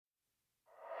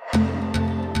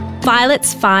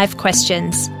Violet's 5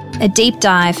 questions, a deep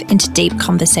dive into deep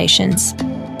conversations.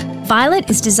 Violet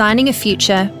is designing a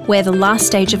future where the last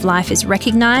stage of life is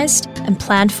recognised and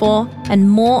planned for, and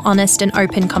more honest and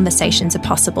open conversations are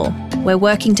possible. We're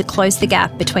working to close the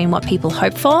gap between what people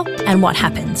hope for and what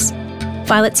happens.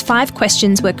 Violet's 5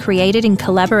 questions were created in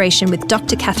collaboration with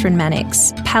Dr. Catherine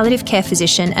Mannix, palliative care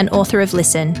physician and author of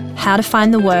Listen, How to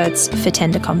Find the Words for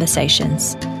Tender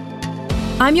Conversations.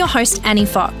 I'm your host, Annie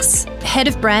Fox, Head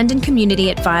of Brand and Community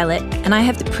at Violet, and I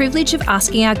have the privilege of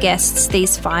asking our guests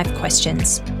these 5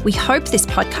 questions. We hope this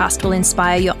podcast will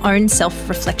inspire your own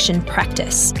self-reflection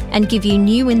practice and give you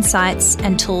new insights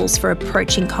and tools for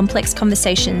approaching complex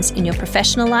conversations in your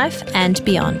professional life and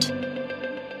beyond.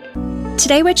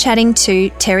 Today we're chatting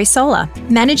to Terry Solar,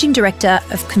 Managing Director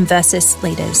of Conversus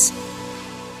Leaders.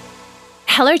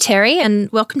 Hello, Terry,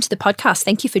 and welcome to the podcast.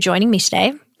 Thank you for joining me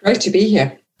today. Great to be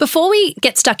here. Before we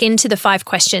get stuck into the 5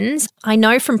 questions, I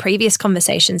know from previous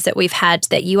conversations that we've had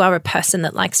that you are a person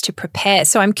that likes to prepare.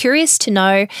 So I'm curious to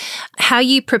know how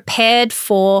you prepared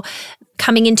for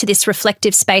coming into this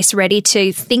reflective space, ready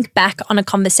to think back on a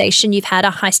conversation you've had,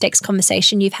 a high-stakes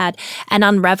conversation you've had, and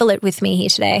unravel it with me here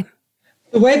today.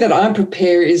 The way that I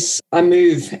prepare is I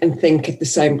move and think at the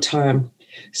same time.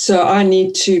 So I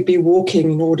need to be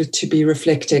walking in order to be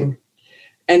reflecting.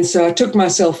 And so I took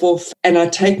myself off and I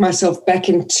take myself back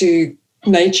into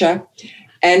nature,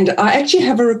 and I actually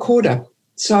have a recorder.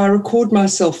 So I record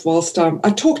myself whilst I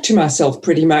talk to myself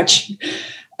pretty much.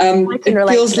 It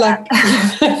feels like,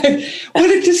 well,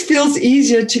 it just feels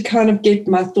easier to kind of get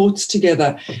my thoughts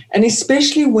together. And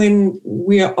especially when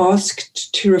we are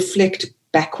asked to reflect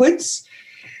backwards,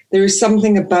 there is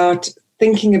something about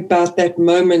thinking about that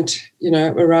moment,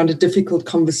 around a difficult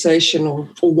conversation or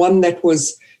one that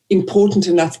was important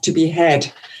enough to be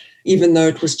had, even though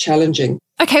it was challenging.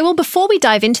 Okay, well, before we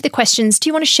dive into the questions, do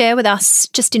you want to share with us,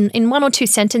 just in 1 or 2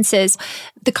 sentences,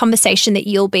 the conversation that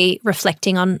you'll be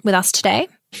reflecting on with us today?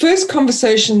 First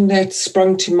conversation that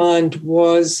sprung to mind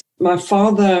was my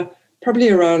father, probably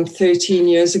around 13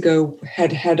 years ago,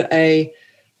 had a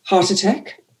heart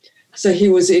attack. So he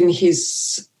was in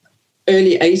his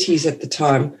early 80s at the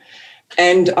time.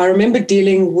 And I remember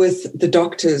dealing with the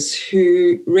doctors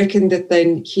who reckoned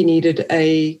that he needed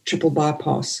a triple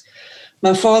bypass.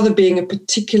 My father, being a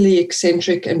particularly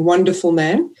eccentric and wonderful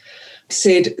man,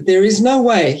 said, there is no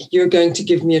way you're going to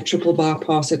give me a triple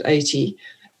bypass at 80.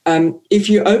 If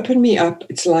you open me up,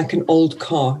 it's like an old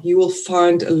car. You will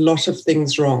find a lot of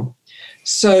things wrong.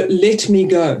 So let me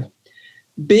go.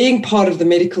 Being part of the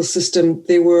medical system,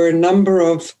 there were a number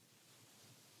of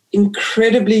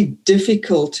incredibly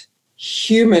difficult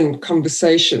human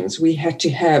conversations we had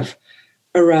to have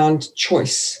around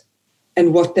choice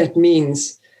and what that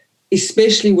means,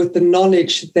 especially with the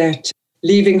knowledge that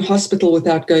leaving hospital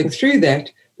without going through that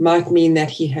might mean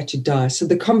that he had to die. So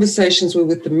the conversations were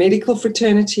with the medical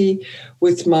fraternity,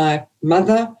 with my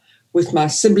mother, with my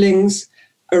siblings,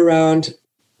 around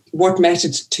what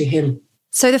mattered to him.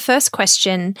 So the first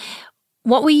question,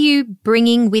 what were you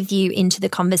bringing with you into the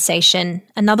conversation?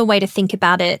 Another way to think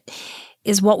about it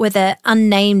is, what were the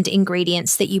unnamed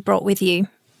ingredients that you brought with you?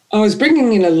 I was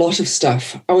bringing in a lot of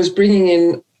stuff. I was bringing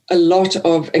in a lot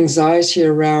of anxiety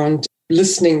around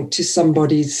listening to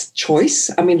somebody's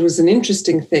choice. I mean, it was an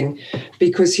interesting thing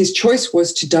because his choice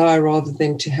was to die rather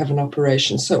than to have an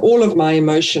operation. So all of my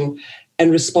emotion and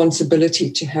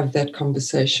responsibility to have that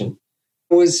conversation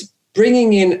was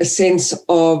bringing in a sense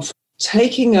of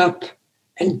taking up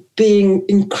and being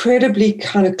incredibly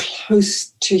kind of close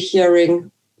to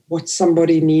hearing what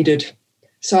somebody needed.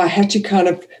 So I had to kind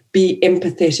of be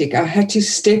empathetic. I had to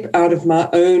step out of my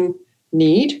own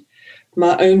need,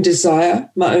 my own desire,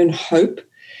 my own hope,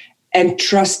 and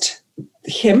trust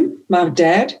him, my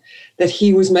dad, that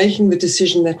he was making the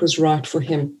decision that was right for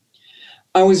him.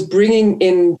 I was bringing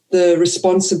in the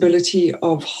responsibility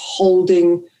of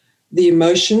holding the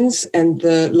emotions and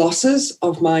the losses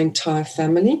of my entire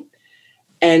family,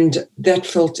 and that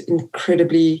felt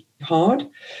incredibly hard.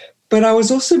 But I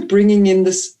was also bringing in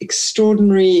this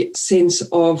extraordinary sense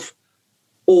of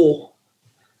awe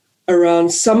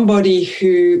around somebody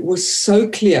who was so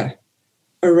clear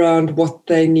around what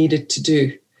they needed to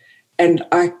do. And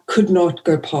I could not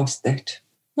go past that.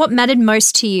 What mattered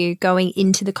most to you going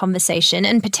into the conversation,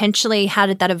 and potentially how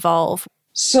did that evolve?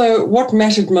 So what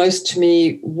mattered most to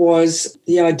me was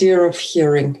the idea of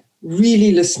hearing,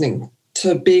 really listening,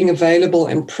 to being available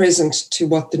and present to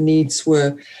what the needs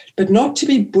were, but not to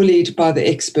be bullied by the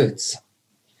experts,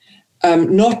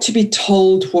 not to be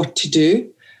told what to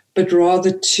do, but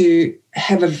rather to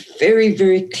have a very,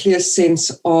 very clear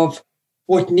sense of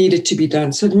what needed to be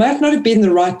done. So it might not have been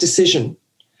the right decision,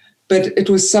 but it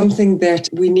was something that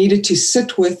we needed to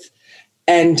sit with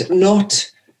and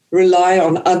not rely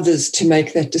on others to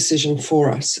make that decision for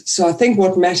us. So I think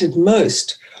what mattered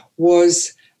most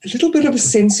was a little bit of a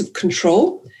sense of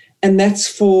control, and that's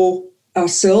for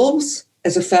ourselves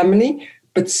as a family,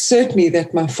 but certainly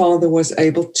that my father was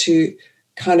able to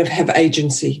kind of have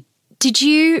agency. Did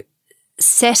you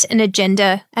set an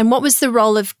agenda, and what was the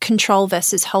role of control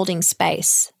versus holding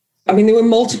space? I mean, there were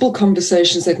multiple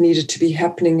conversations that needed to be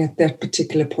happening at that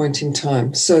particular point in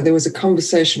time. So there was a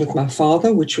conversation with my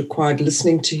father, which required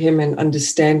listening to him and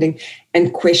understanding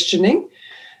and questioning.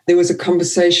 There was a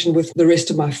conversation with the rest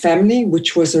of my family,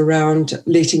 which was around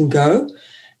letting go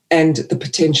and the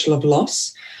potential of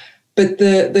loss. But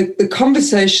the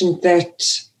conversation that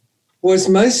was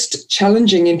most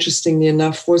challenging, interestingly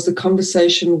enough, was the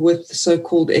conversation with the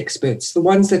so-called experts, the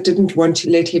ones that didn't want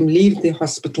to let him leave the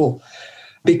hospital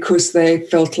because they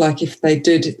felt like if they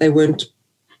did, they weren't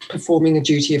performing a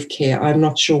duty of care. I'm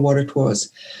not sure what it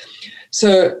was.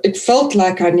 So it felt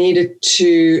like I needed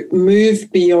to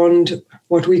move beyond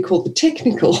what we call the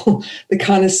technical, the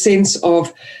kind of sense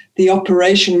of the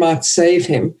operation might save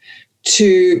him,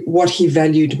 to what he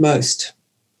valued most,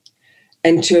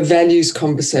 and to a values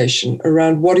conversation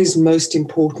around what is most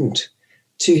important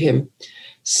to him.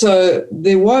 So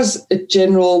there was a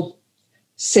general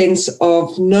sense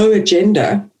of no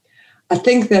agenda. I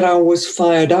think that I was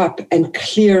fired up and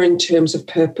clear in terms of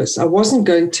purpose. I wasn't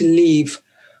going to leave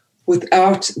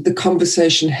without the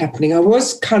conversation happening. I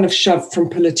was kind of shoved from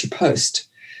pillar to post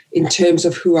in terms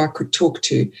of who I could talk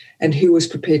to and who was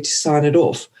prepared to sign it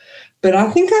off. But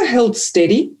I think I held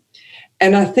steady.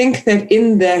 And I think that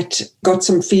in that got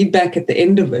some feedback at the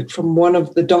end of it from one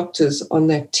of the doctors on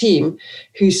that team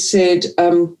who said,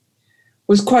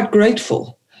 was quite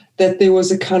grateful that there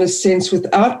was a kind of sense,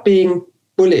 without being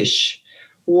bullish,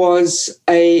 was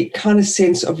a kind of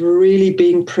sense of really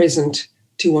being present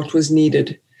to what was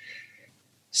needed.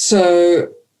 So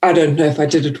I don't know if I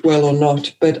did it well or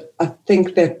not, but I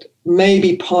think that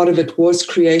maybe part of it was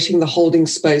creating the holding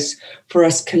space for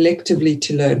us collectively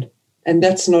to learn. And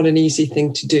that's not an easy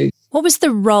thing to do. What was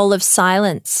the role of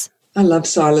silence? I love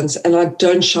silence, and I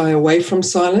don't shy away from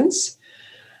silence.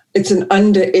 It's an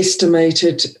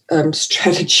underestimated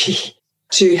strategy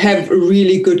to have a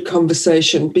really good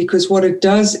conversation, because what it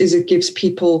does is it gives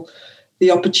people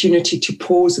the opportunity to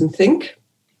pause and think.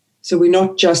 So we're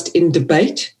not just in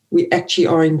debate, we actually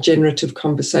are in generative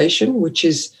conversation, which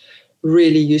is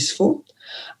really useful.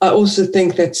 I also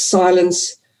think that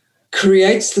silence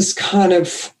creates this kind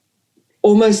of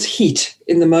almost heat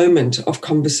in the moment of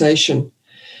conversation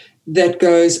that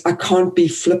goes, I can't be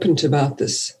flippant about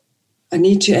this. I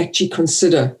need to actually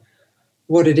consider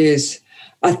what it is.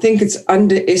 I think it's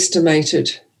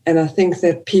underestimated, and I think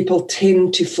that people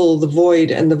tend to fill the void,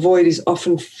 and the void is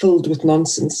often filled with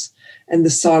nonsense, and the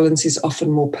silence is often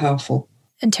more powerful.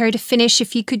 And Terry, to finish,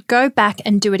 if you could go back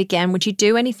and do it again, would you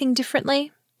do anything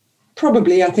differently?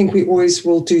 Probably. I think we always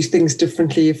will do things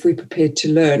differently if we're prepared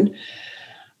to learn.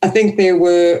 I think there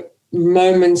were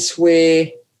moments where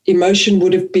emotion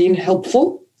would have been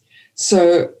helpful.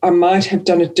 So I might have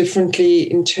done it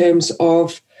differently in terms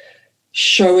of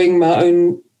showing my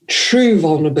own true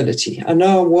vulnerability. I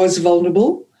know I was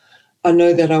vulnerable. I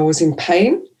know that I was in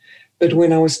pain. But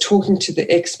when I was talking to the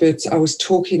experts, I was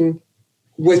talking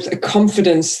with a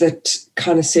confidence that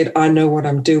kind of said, I know what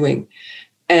I'm doing.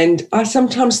 And I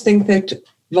sometimes think that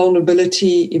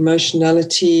vulnerability,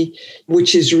 emotionality,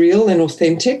 which is real and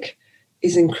authentic,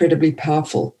 is incredibly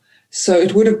powerful. So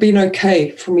it would have been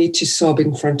okay for me to sob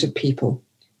in front of people.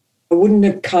 I wouldn't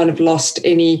have kind of lost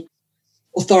any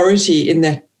authority in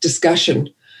that discussion.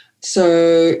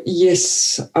 So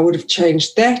yes, I would have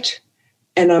changed that,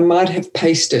 and I might have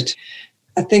paced it.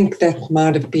 I think that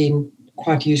might have been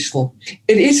quite useful.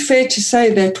 It is fair to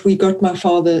say that we got my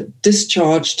father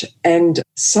discharged, and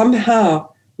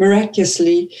somehow,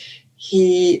 miraculously,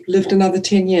 he lived another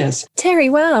 10 years. Terry,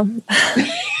 wow.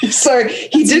 So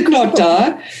he did not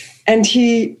die, and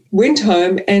he went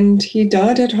home, and he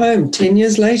died at home 10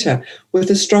 years later with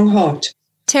a strong heart.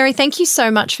 Terry, thank you so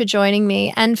much for joining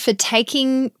me and for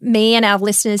taking me and our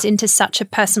listeners into such a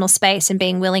personal space and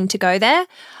being willing to go there.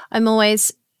 I'm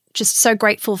always just so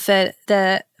grateful for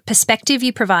the perspective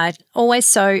you provide, always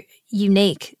so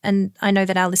unique. And I know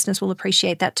that our listeners will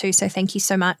appreciate that too. So thank you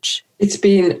so much. It's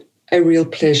been a real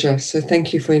pleasure. So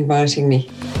thank you for inviting me.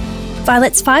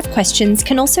 Violet's 5 questions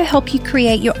can also help you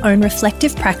create your own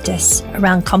reflective practice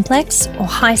around complex or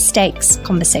high-stakes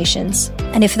conversations.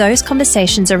 And if those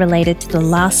conversations are related to the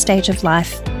last stage of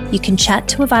life, you can chat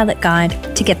to a Violet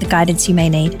guide to get the guidance you may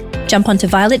need. Jump onto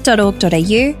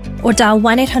violet.org.au or dial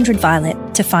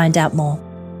 1-800-VIOLET to find out more.